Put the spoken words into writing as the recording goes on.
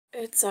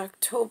It's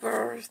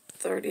October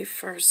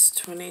 31st,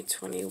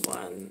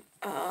 2021.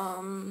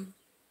 I'm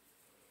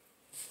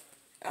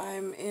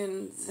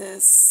in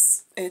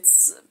this,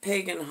 it's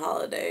pagan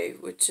holiday,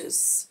 which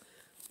is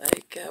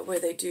like where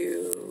they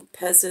do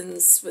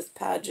peasants with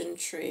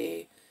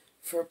pageantry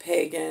for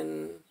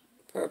pagan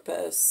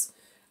purpose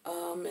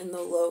in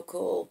the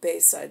local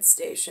Bayside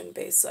station,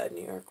 Bayside,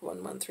 New York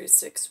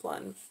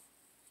 11361.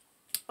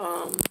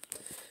 Um,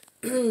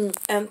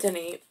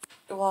 Anthony,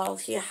 while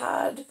he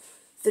had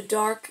the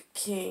Dark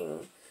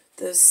King,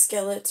 the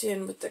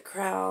skeleton with the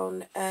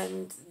crown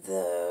and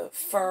the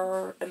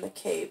fur and the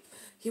cape,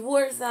 he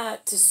wore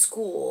that to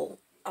school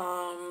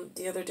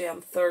the other day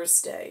on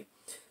Thursday.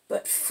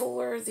 But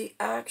for the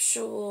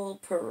actual,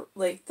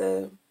 like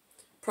the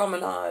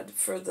promenade,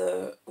 for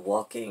the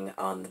walking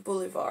on the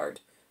boulevard,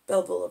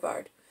 Bell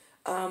Boulevard,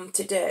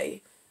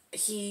 today,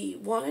 he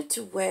wanted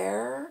to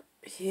wear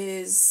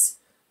his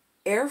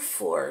Air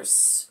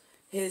Force.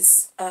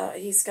 He's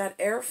got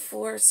Air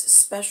Force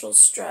Special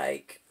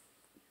Strike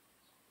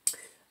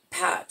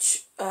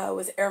patch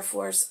with Air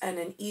Force and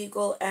an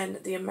eagle and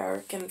the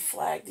American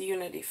flag, the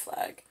Unity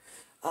flag.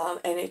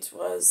 And it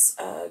was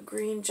a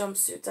green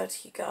jumpsuit that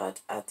he got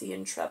at the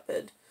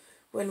Intrepid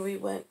when we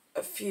went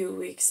a few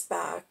weeks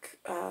back,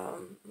 a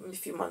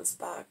few months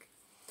back,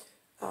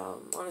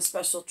 on a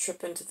special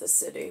trip into the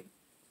city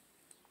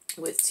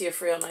with Tia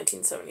Frio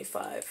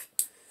 1975.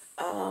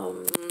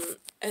 Um,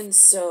 and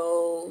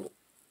so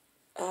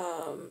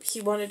he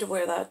wanted to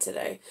wear that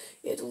today.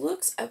 It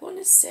looks, I want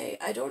to say,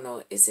 I don't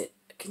know, is it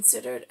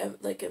considered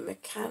like a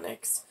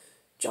mechanic's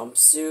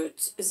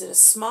jumpsuit? Is it a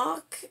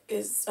smock?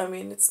 I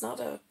mean, it's not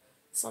a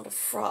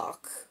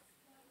frock.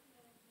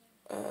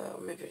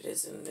 Maybe it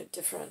is in a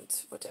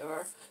different,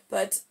 whatever.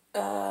 But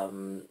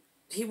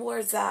he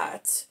wore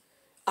that.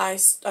 I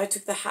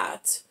took the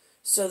hat.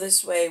 So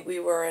this way we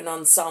were an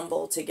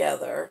ensemble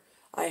together.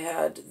 I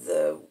had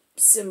the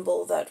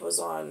symbol that was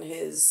on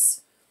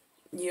his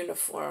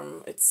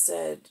uniform. It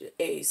said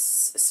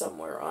Ace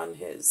somewhere on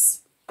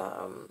his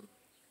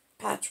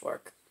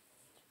patchwork.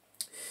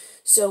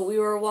 So we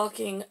were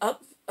walking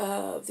up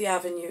the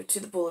avenue to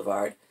the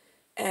boulevard,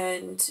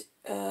 and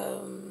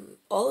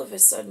all of a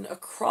sudden,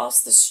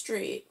 across the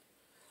street,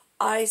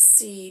 I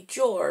see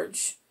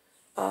George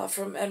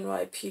from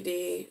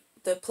NYPD,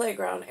 the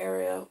playground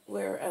area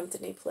where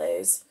Anthony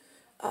plays.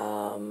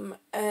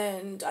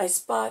 And I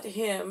spot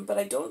him, but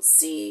I don't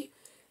see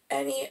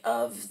any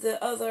of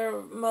the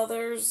other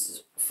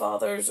mothers,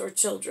 fathers, or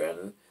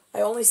children.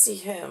 I only see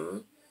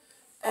him,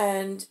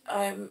 and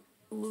I'm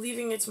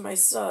leaving it to my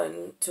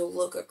son to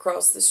look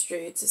across the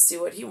street to see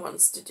what he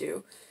wants to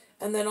do.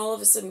 And then all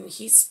of a sudden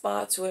he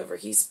spots whoever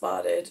he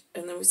spotted,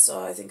 and then we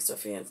saw, I think,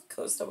 Sophia and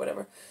Costa,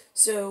 whatever.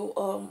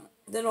 So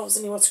then all of a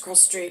sudden he wants to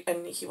cross the street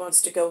and he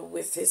wants to go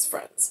with his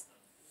friends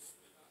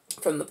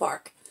from the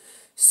park.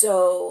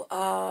 So,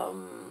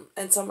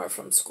 and some are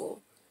from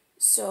school.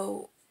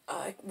 So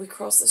we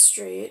cross the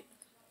street,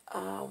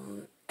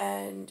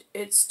 and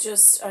it's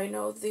just, I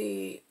know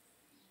the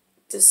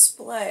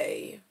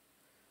display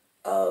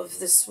of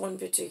this one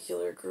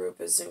particular group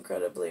is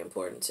incredibly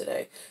important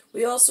today.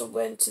 We also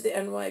went to the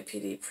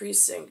NYPD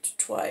precinct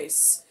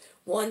twice.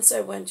 Once I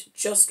went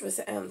just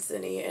with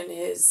Anthony and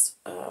his,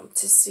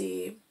 to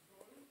see,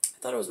 I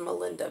thought it was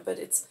Melinda, but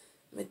it's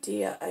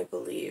Medea, I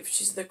believe.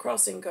 She's the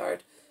crossing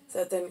guard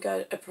that then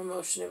got a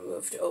promotion and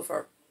moved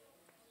over.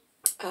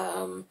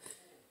 Um,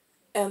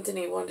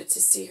 Anthony wanted to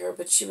see her,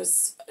 but she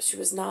was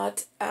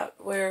not at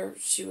where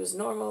she was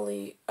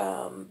normally.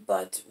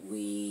 But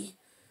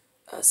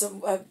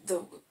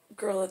the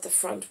girl at the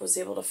front was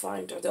able to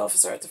find her. The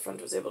officer at the front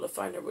was able to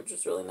find her, which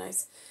was really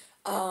nice.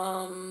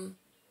 Um,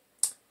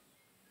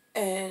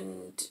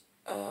 and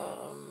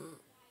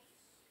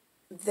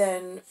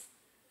then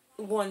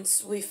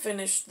once we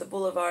finished the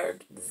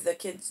boulevard, the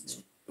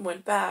kids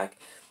went back,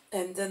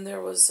 and then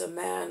there was a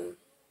man.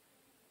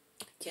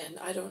 Again,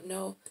 I don't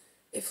know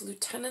if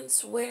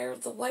lieutenants wear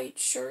the white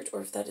shirt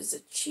or if that is a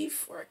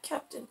chief or a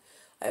captain.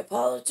 I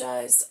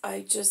apologize.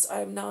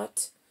 I'm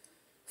not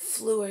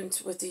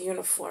fluent with the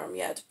uniform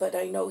yet, but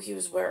I know he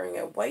was wearing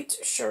a white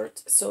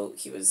shirt, so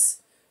he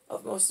was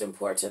of most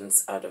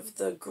importance out of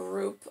the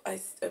group,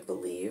 I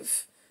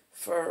believe,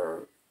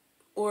 for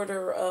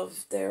order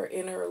of their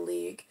inner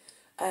league.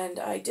 And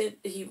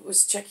he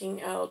was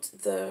checking out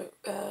the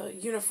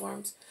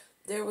uniforms.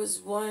 There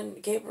was one,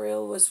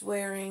 Gabriel was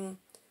wearing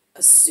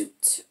a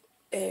suit,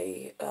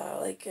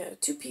 like a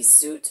two-piece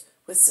suit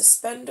with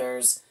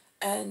suspenders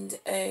and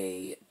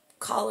a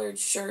collared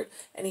shirt,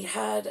 and he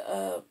had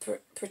a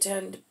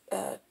pretend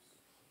he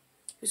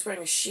was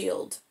wearing a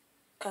shield,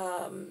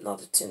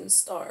 not a tin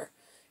star.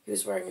 He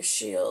was wearing a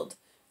shield,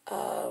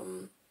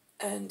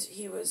 and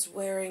he was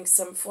wearing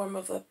some form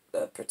of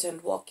a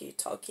pretend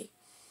walkie-talkie.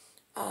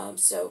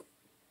 So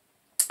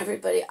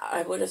everybody,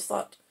 I would have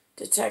thought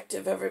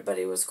detective.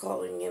 Everybody was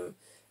calling him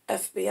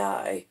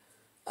FBI,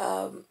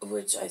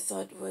 which I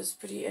thought was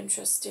pretty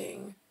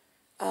interesting.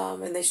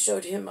 And they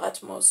showed him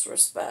utmost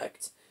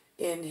respect.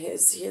 In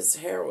his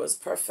hair was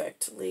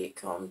perfectly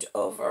combed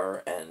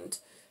over, and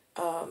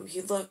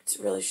He looked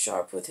really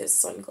sharp with his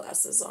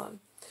sunglasses on.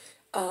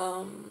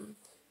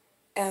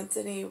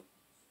 Anthony,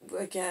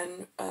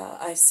 again,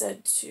 I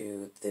said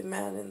to the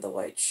man in the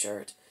white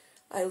shirt,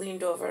 I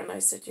leaned over and I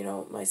said, you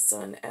know, my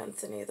son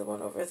Anthony, the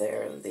one over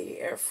there in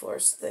the Air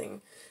Force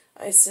thing,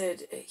 I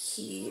said,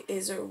 he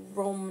is a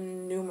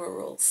Roman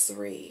numeral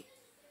 3,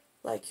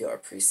 like your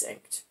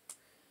precinct.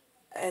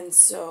 And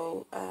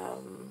so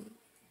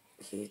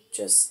he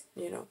just,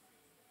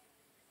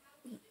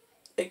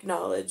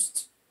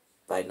 acknowledged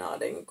by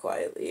nodding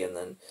quietly, and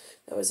then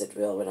that was it.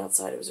 We all went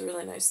outside. It was a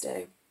really nice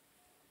day.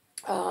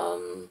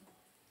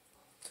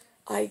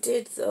 I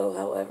did, though,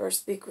 however,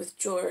 speak with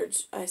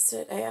George. I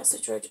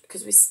asked George,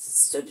 because we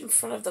stood in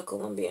front of the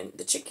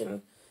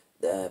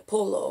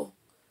Polo,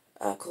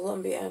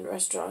 Colombian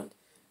restaurant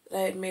that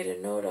I had made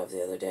a note of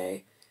the other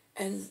day,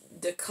 and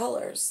the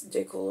colors,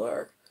 de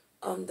couleur,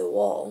 on the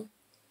wall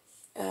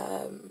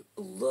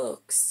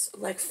looks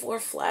like 4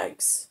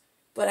 flags,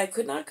 but I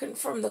could not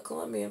confirm the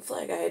Colombian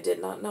flag. I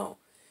did not know.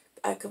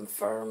 I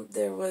confirmed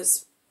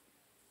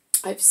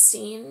I've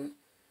seen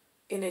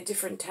in a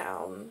different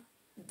town,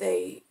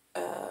 they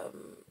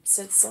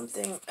said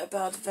something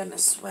about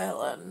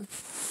Venezuelan.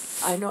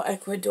 I know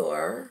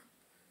Ecuador,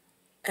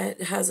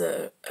 it has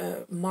a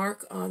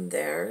mark on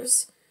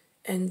theirs,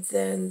 and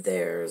then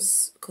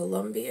there's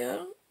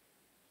Colombia,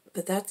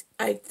 but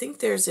I think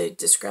there's a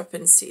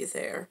discrepancy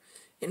there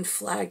in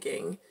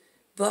flagging,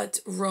 but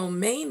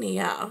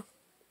Romania,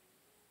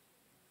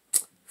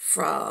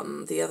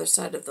 from the other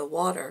side of the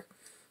water,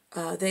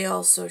 they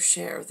also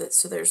share that,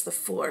 so there's the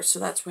 4, so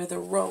that's where the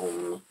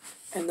Rome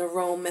and the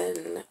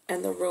Roman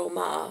and the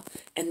Roma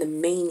and the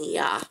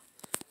Mania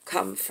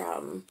come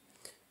from,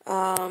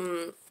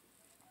 along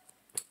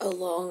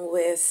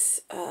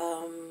with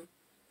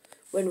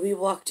when we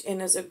walked in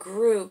as a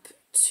group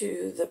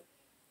to the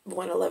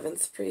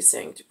 111th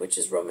precinct, which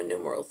is Roman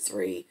numeral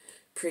 3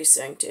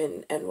 precinct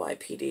in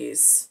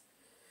NYPD's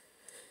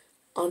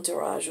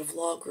entourage of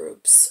law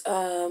groups.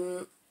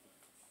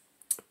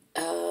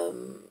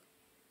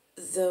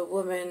 The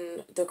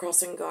woman, the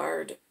crossing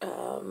guard,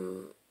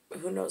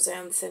 who knows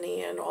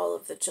Anthony and all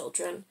of the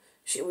children,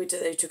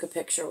 they took a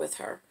picture with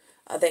her.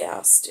 They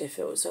asked if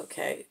it was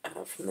okay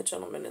from the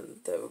gentleman in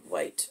the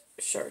white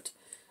shirt.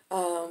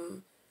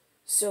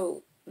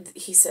 So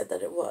he said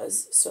that it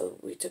was, so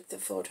we took the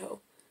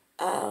photo.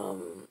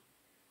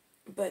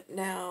 But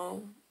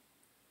now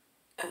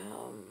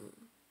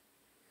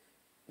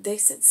they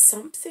said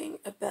something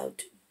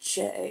about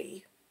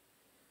Jay.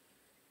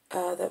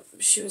 That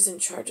she was in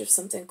charge of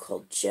something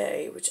called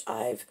Jay, which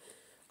I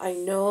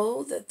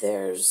know that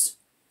there's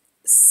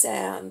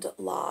sand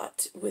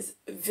lot with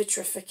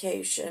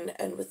vitrification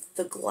and with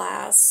the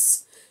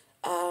glass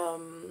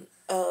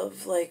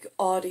of like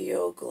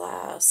audio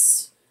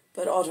glass,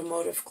 but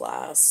automotive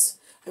glass.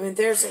 I mean,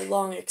 there's a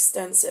long,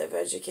 extensive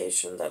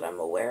education that I'm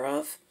aware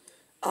of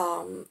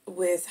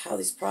with how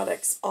these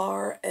products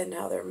are and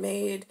how they're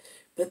made,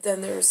 but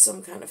then there's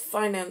some kind of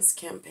finance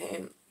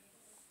campaign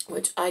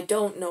which I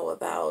don't know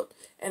about,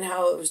 and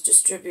how it was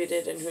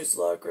distributed and whose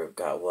law group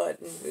got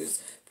what and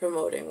who's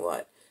promoting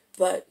what.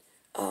 But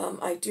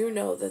I do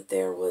know that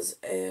there was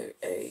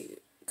a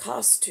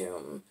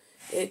costume.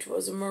 It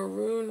was a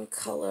maroon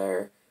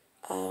color,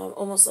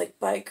 almost like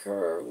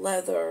biker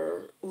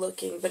leather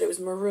looking, but it was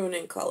maroon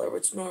in color,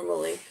 which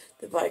normally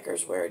the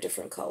bikers wear a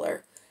different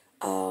color.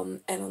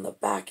 And on the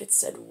back it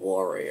said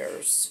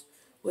Warriors,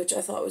 which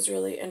I thought was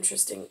really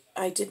interesting.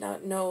 I did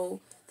not know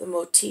the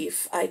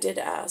motif. I did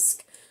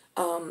ask.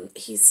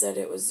 He said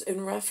it was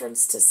in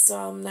reference to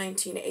some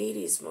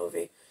 1980s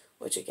movie,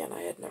 which again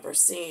I had never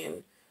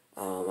seen.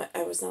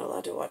 I was not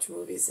allowed to watch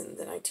movies in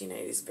the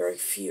 1980s, very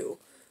few.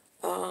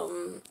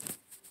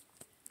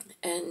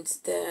 And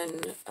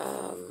then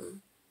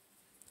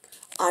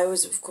I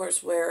was, of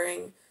course,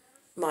 wearing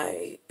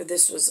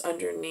this was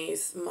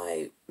underneath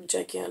my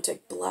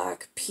gigantic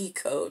black pea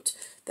coat,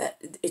 that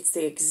it's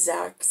the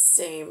exact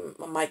same,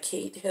 my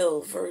Kate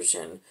Hill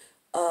version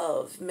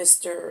of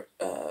Mr.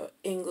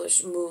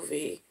 English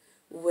movie,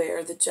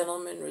 where the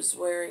gentleman was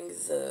wearing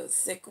the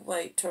thick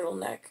white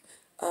turtleneck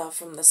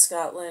from the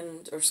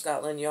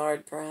Scotland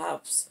Yard,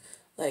 perhaps,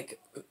 like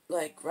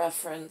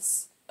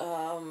reference,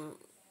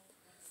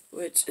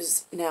 which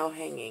is now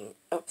hanging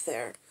up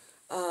there.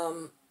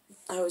 I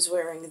was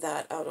wearing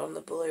that out on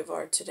the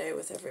boulevard today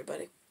with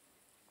everybody,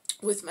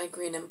 with my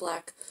green and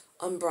black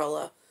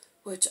umbrella,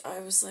 which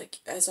I was like,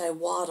 as I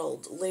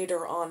waddled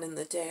later on in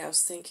the day, I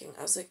was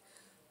like,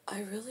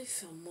 I really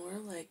feel more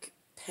like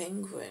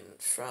Penguin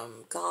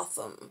from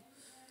Gotham,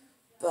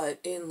 but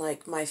in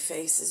like my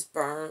face is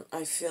burnt.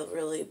 I feel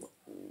really,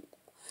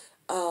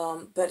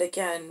 but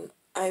again,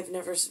 I've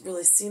never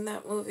really seen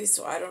that movie,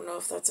 so I don't know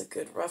if that's a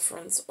good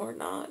reference or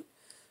not,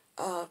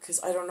 because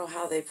I don't know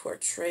how they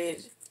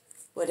portrayed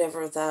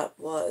whatever that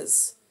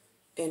was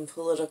in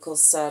political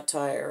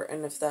satire,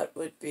 and if that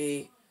would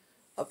be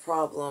a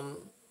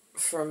problem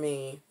for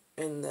me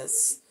in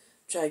this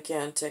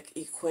gigantic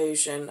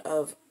equation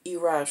of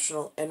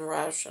irrational and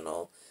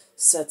rational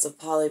sets of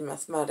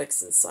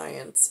polymathematics and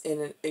science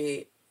in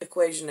a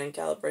equation and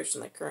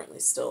calibration that currently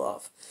still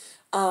off.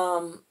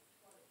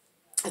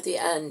 At the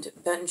end,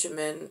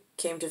 Benjamin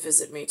came to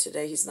visit me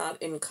today. He's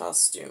not in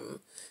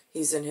costume.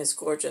 He's in his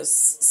gorgeous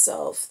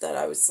self that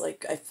I was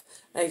like, I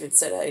even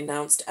said, I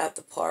announced at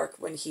the park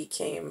when he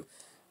came.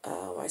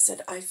 I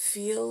said, I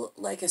feel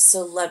like a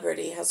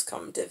celebrity has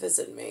come to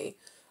visit me.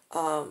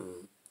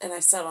 And I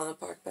sat on the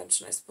park bench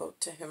and I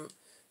spoke to him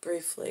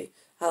briefly.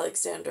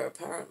 Alexander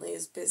apparently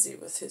is busy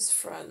with his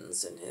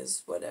friends and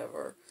his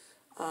whatever.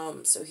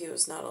 So he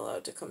was not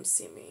allowed to come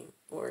see me,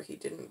 or he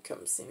didn't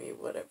come see me,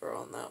 whatever,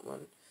 on that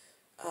one.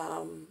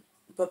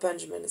 But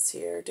Benjamin is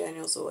here,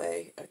 Daniel's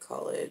away at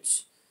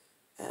college,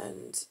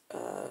 and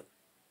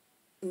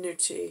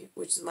Nucci,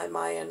 which is my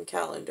Mayan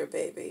calendar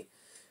baby,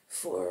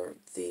 for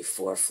the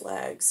four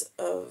flags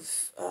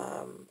of,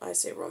 I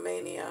say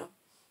Romania,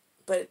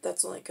 but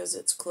that's only because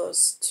it's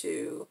close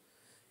to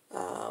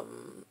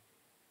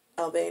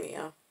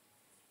Albania,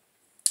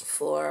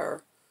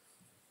 for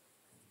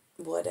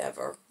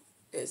whatever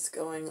is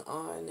going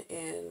on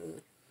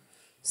in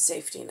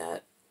safety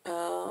net,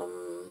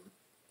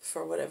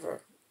 for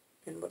whatever,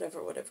 in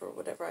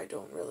whatever, I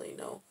don't really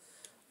know,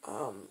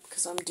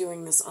 because I'm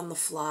doing this on the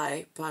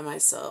fly by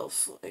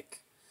myself, like,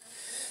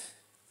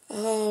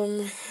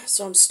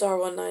 so I'm star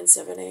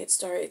 1978,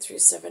 star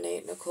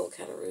 8378, Nicole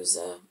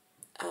Cattaruzza.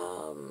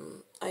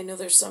 I know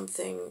there's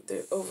something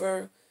that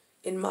over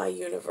in my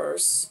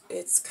universe,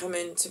 it's come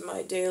into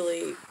my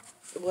daily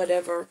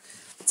whatever,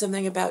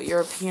 something about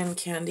European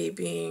candy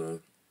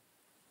being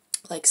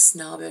like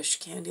snobbish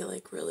candy,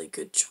 like really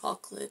good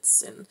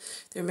chocolates, and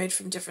they're made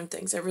from different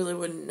things. I really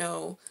wouldn't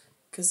know,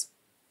 because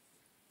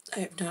I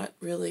have not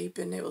really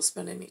been able to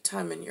spend any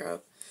time in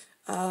Europe.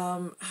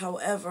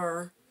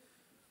 However,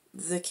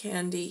 the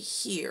candy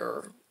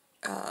here,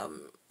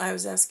 I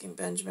was asking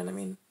Benjamin, I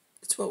mean,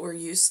 it's what we're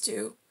used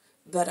to,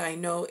 but I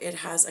know it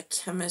has a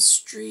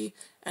chemistry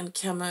and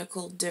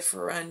chemical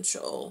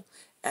differential,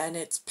 and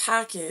it's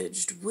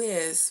packaged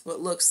with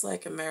what looks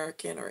like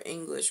American or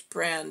English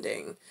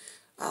branding,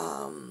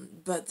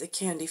 but the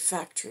candy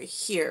factory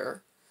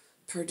here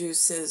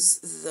produces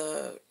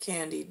the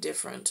candy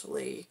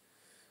differently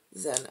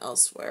than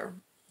elsewhere.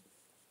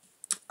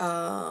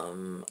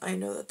 I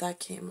know that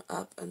came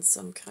up in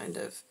some kind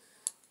of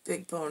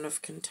big bone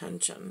of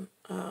contention.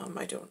 I'm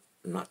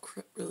not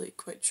really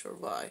quite sure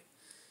why.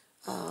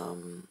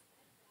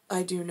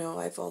 I do know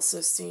I've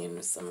also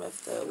seen some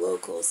of the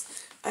locals.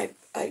 I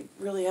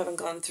really haven't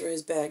gone through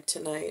his bag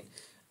tonight,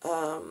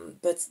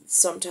 but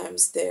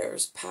sometimes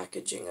there's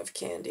packaging of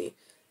candy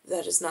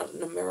that is not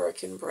an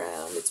American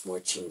brand. It's more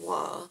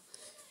chinois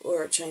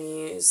or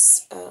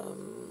Chinese,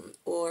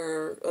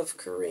 or of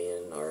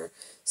Korean or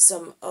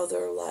some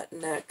other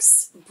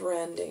Latinx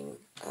branding.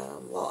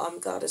 While I'm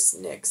Goddess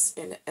Nyx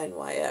in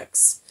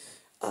NYX,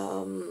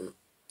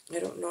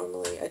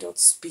 I don't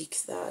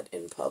speak that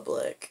in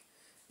public.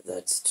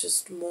 That's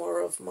just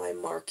more of my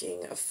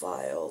marking a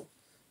file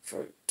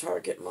for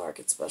Target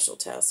Market Special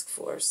Task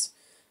Force,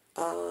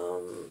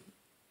 than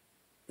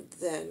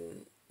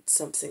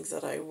something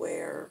that I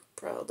wear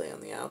proudly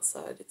on the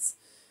outside.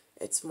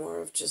 It's more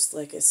of just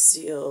like a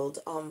sealed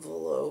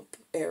envelope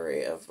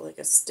area of like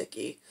a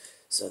sticky.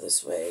 So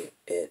this way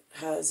it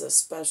has a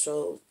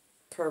special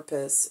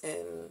purpose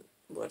in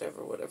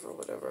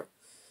whatever.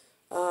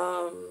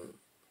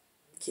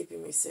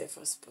 Keeping me safe,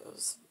 I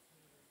suppose.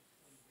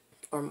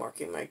 Or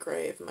marking my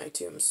grave, my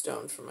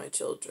tombstone for my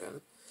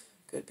children.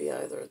 Could be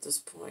either at this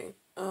point.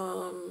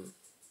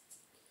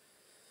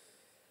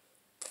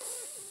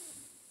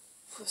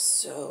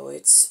 So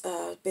it's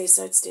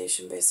Bayside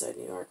Station, Bayside,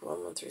 New York,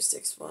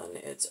 11361.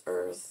 It's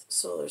Earth,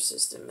 Solar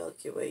System,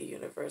 Milky Way,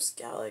 Universe,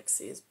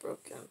 Galaxy is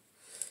broken.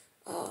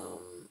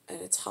 And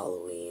it's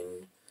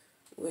Halloween,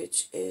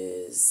 which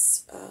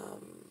is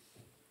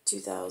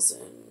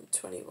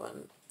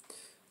 2021.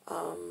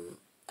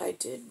 I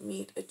did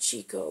meet a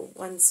Chico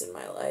once in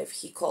my life.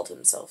 He called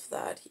himself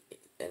that,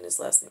 and his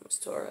last name was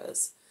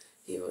Torres.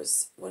 He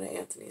was one of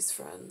Anthony's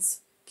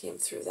friends, came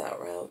through that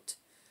route.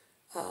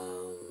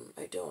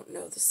 I don't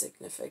know the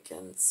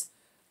significance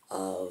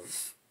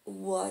of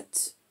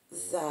what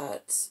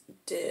that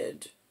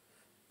did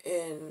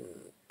in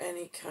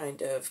any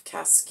kind of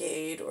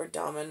cascade or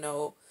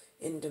domino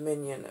in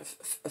Dominion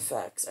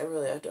effects. I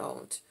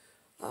don't.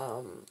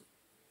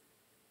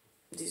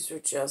 These were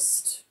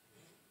just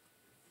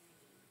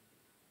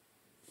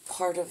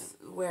part of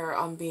where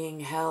I'm being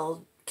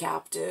held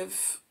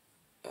captive,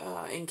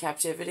 in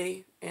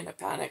captivity, in a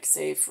panic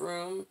safe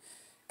room,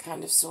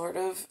 kind of, sort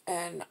of,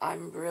 and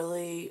I'm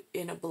really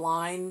in a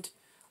blind.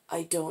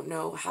 I don't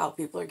know how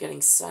people are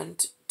getting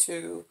sent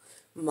to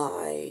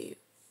my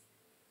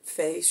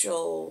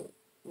facial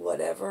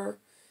whatever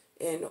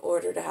in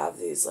order to have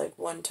these like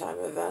one-time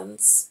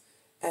events,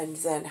 and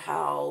then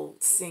how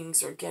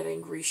things are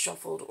getting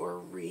reshuffled or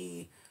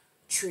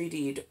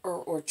retreated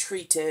or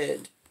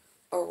treated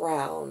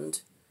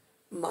around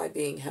my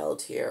being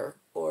held here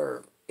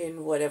or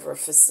in whatever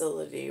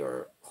facility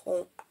or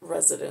home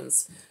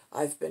residence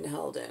I've been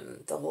held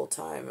in the whole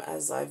time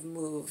as I've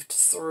moved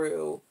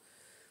through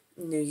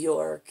New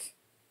York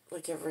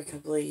like every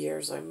couple of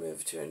years I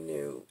move to a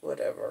new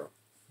whatever.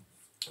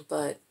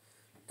 But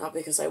not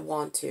because I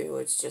want to,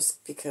 it's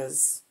just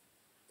because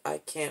I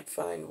can't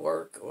find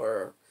work,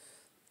 or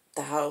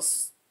the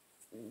house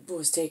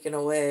was taken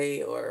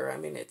away, or I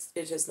mean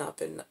it has not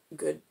been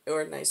good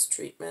or nice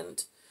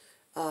treatment.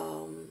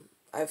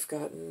 I've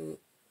gotten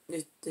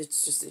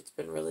it's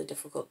been really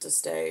difficult to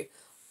stay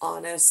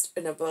honest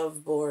and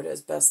above board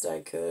as best I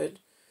could,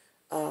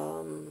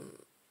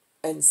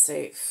 and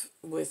safe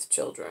with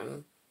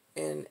children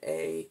in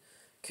a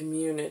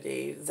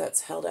community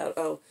that's held out.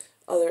 Oh,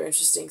 other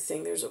interesting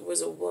thing,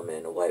 was a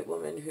woman, a white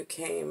woman, who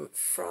came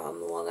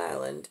from Long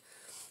Island,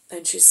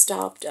 and she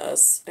stopped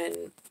us.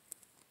 And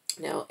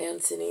now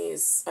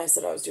Anthony's, I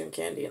said I was doing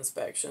candy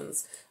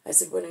inspections. I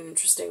said, what an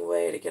interesting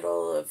way to get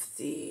all of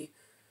the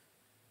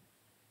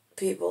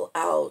people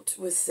out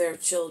with their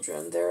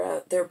children.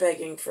 They're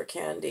begging for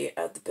candy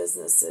at the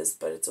businesses,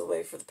 but it's a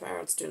way for the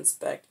parents to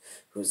inspect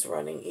who's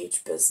running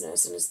each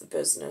business, and is the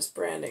business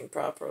branding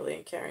properly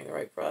and carrying the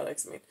right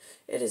products. I mean,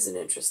 it is an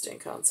interesting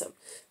concept.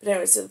 But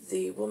anyway, so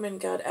the woman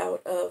got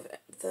out of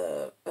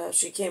the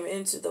she came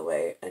into the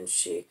way, and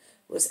she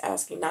was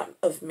asking, not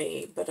of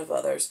me but of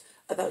others,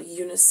 about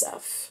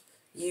UNICEF,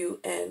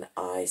 UNICEF,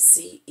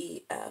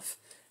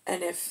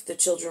 and if the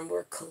children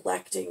were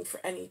collecting for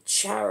any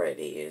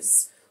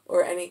charities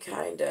or any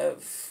kind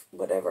of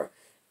whatever.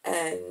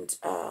 And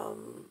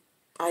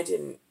I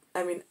didn't,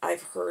 I mean,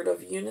 I've heard of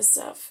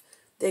UNICEF.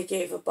 They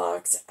gave a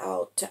box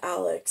out to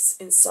Alex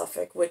in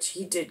Suffolk, which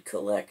he did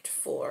collect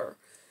for.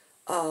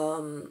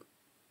 There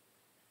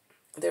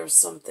was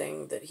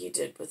something that he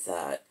did with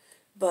that.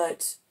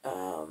 But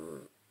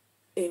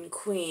in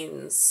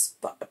Queens,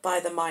 by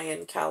the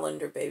Mayan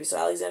calendar, baby. So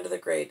Alexander the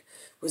Great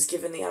was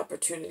given the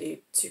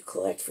opportunity to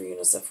collect for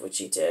UNICEF, which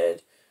he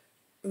did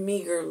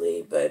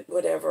meagerly, but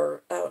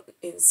whatever, out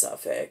in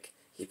Suffolk.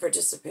 He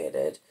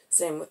participated.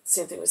 Same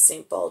thing with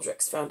St.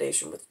 Baldrick's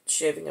Foundation with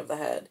shaving of the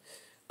head.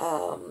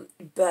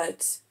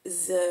 But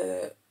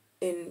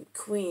in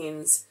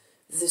Queens,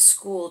 the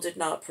school did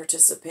not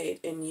participate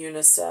in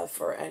UNICEF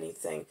or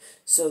anything,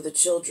 so the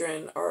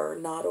children are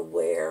not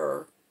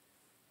aware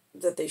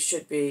that they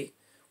should be,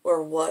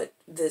 or what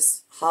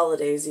this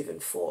holiday is even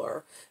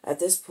for. At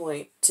this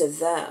point, to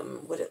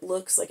them, what it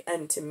looks like,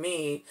 and to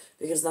me,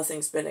 because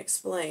nothing's been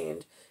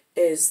explained,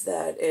 is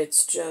that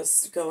it's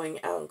just going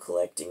out and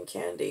collecting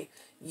candy.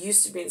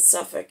 Used to be in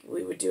Suffolk,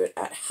 we would do it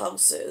at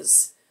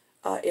houses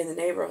in the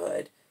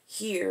neighborhood.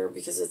 Here,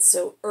 because it's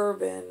so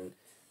urban,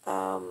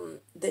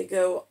 they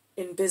go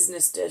in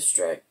business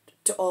district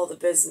to all the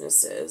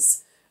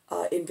businesses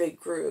in big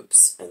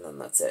groups, and then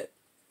that's it.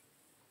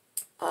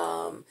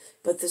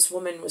 But this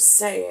woman was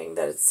saying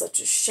that it's such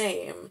a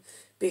shame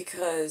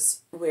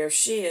because where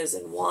she is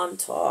in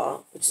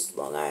Wantagh, which is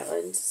Long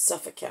Island,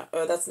 Suffolk County,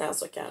 oh, that's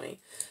Nassau County,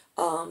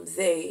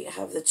 they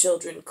have the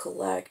children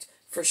collect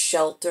for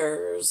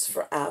shelters,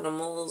 for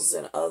animals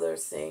and other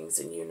things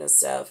in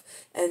UNICEF,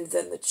 and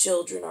then the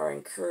children are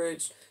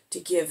encouraged to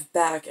give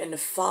back and to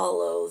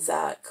follow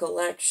that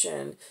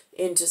collection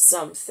into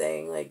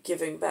something like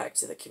giving back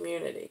to the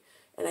community.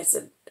 And I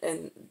said,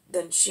 and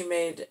then she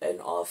made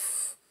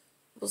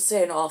we'll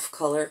say an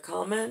off-color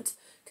comment,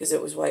 because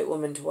it was white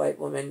woman to white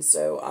woman,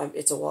 so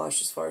it's a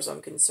wash as far as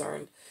I'm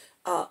concerned.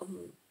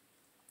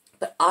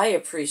 But I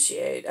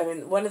appreciate, I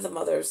mean, one of the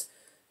mothers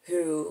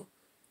who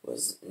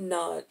was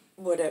not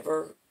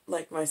whatever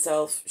like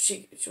myself,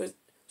 she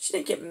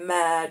didn't get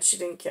mad, she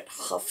didn't get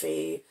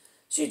huffy,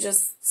 she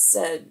just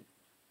said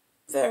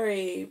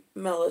very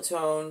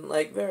melotone,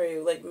 like very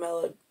like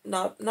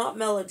not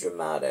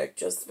melodramatic,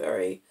 just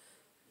very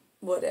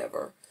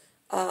whatever.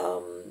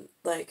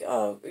 Like,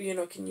 oh,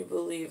 can you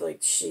believe, like,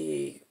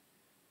 she,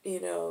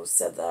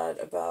 said that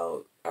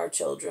about our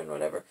children,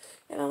 whatever.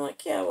 And I'm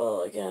like, yeah,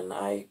 well, again,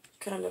 I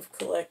kind of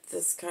collect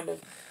this kind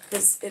of,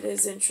 because it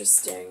is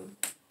interesting.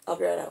 I'll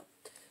be right out.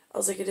 I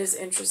was like, it is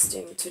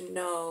interesting to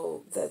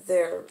know that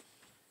there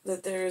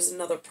is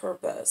another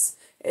purpose.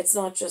 It's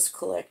not just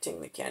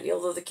collecting the candy,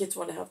 although the kids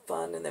want to have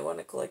fun and they want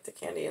to collect the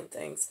candy and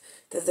things,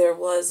 that there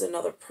was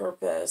another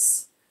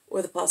purpose,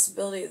 or the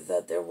possibility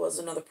that there was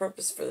another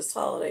purpose for this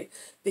holiday.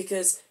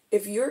 Because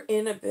if you're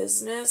in a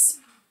business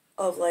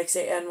of, like,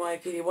 say,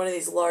 NYPD, one of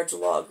these large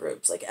law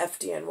groups, like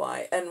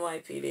FDNY,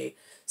 NYPD,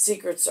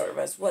 Secret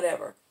Service,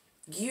 whatever,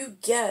 you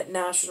get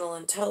national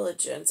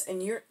intelligence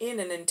and you're in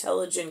an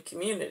intelligent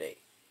community.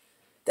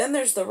 Then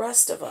there's the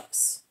rest of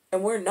us,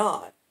 and we're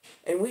not.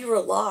 And we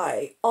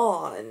rely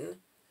on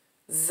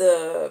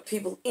the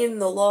people in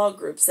the law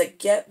groups that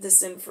get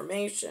this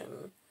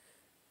information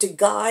to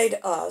guide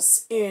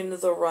us in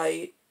the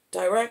right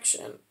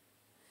direction.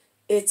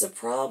 It's a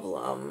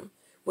problem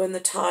when the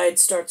tide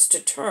starts to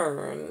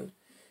turn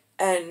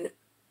and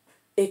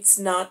it's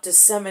not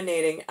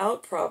disseminating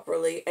out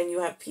properly, and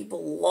you have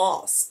people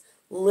lost,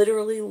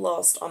 literally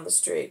lost on the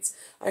streets.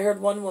 I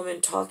heard one woman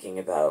talking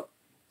about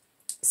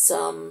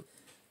some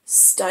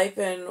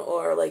stipend,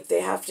 or like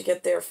they have to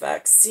get their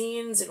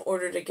vaccines in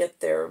order to get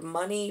their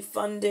money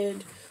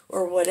funded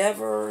or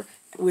whatever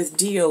with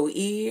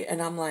DOE,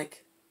 and I'm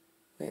like,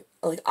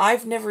 like,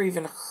 I've never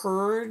even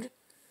heard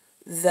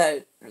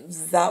that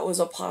that was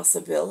a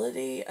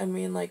possibility. I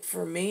mean, like,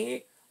 for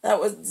me, that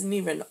wasn't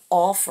even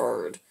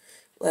offered.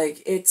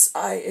 Like,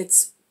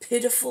 it's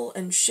pitiful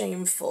and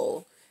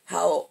shameful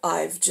how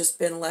I've just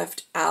been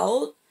left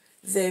out.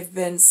 They've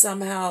been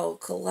somehow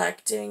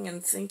collecting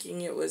and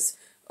thinking it was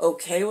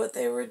okay what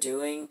they were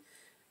doing,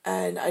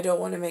 and I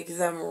don't want to make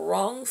them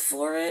wrong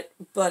for it,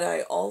 but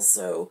I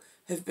also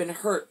have been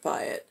hurt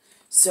by it.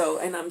 So,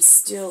 and I'm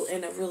still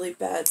in a really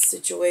bad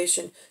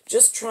situation,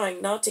 just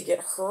trying not to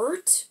get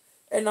hurt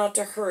and not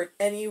to hurt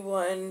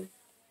anyone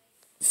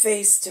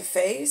face to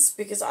face,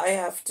 because I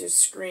have to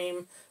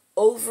scream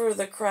over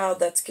the crowd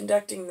that's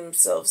conducting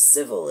themselves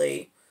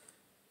civilly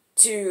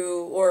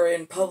to, or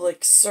in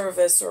public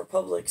service or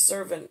public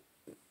servant,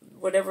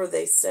 whatever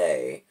they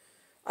say.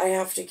 I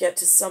have to get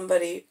to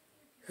somebody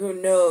who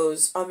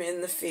knows I'm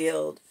in the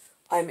field,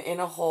 I'm in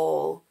a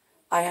hole,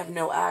 I have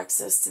no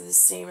access to the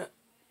same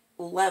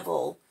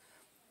level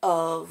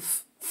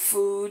of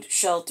food,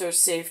 shelter,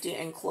 safety,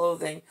 and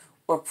clothing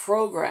or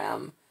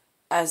program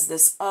as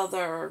this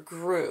other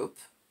group,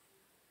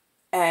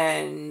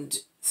 and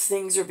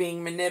things are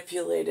being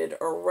manipulated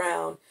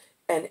around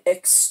and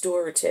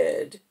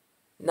extorted,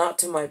 not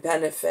to my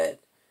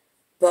benefit,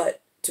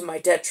 but to my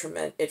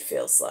detriment, it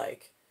feels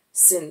like,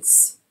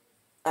 since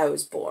I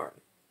was born.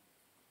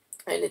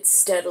 And it's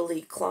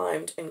steadily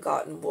climbed and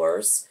gotten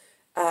worse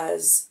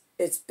as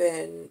it's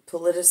been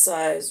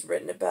politicized,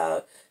 written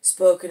about,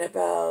 spoken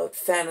about,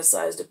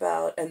 fantasized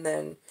about, and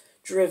then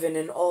driven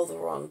in all the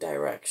wrong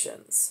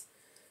directions.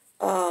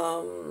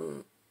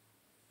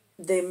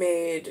 They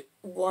made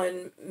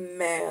one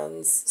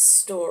man's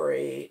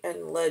story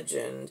and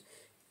legend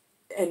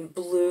and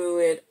blew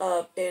it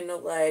up in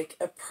like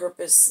a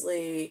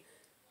purposely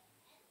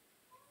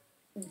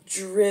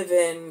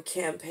driven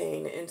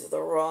campaign into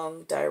the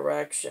wrong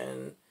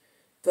direction,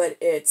 but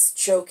it's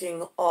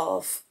choking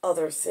off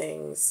other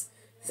things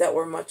that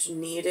were much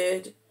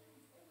needed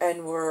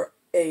and were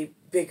a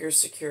bigger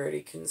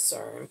security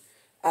concern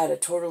at a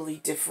totally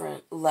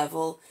different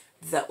level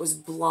that was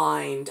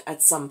blind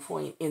at some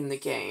point in the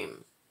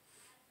game,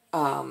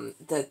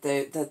 that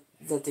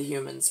the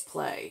humans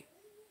play.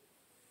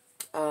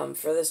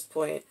 For this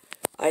point,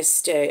 I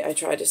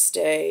try to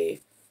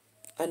stay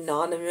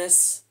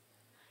anonymous.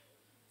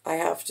 I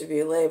have to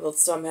be labeled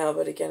somehow,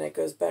 but again, it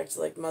goes back to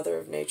like mother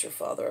of nature,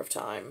 father of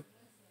time.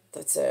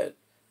 That's it.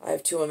 I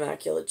have two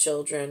immaculate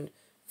children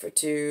for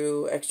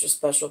two extra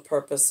special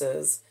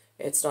purposes.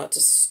 It's not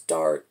to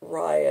start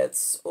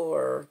riots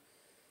or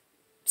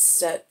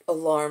set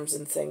alarms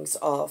and things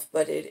off,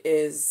 but it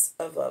is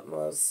of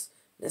utmost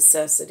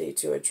necessity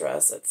to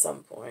address at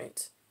some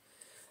point.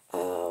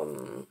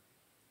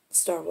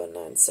 Star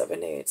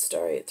 1978,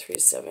 star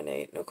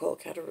 8378, Nicole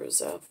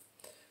Cattaruzza.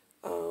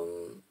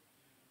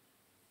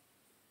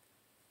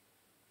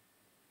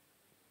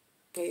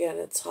 Again,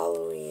 it's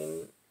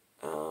Halloween,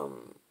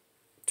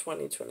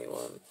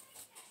 2021.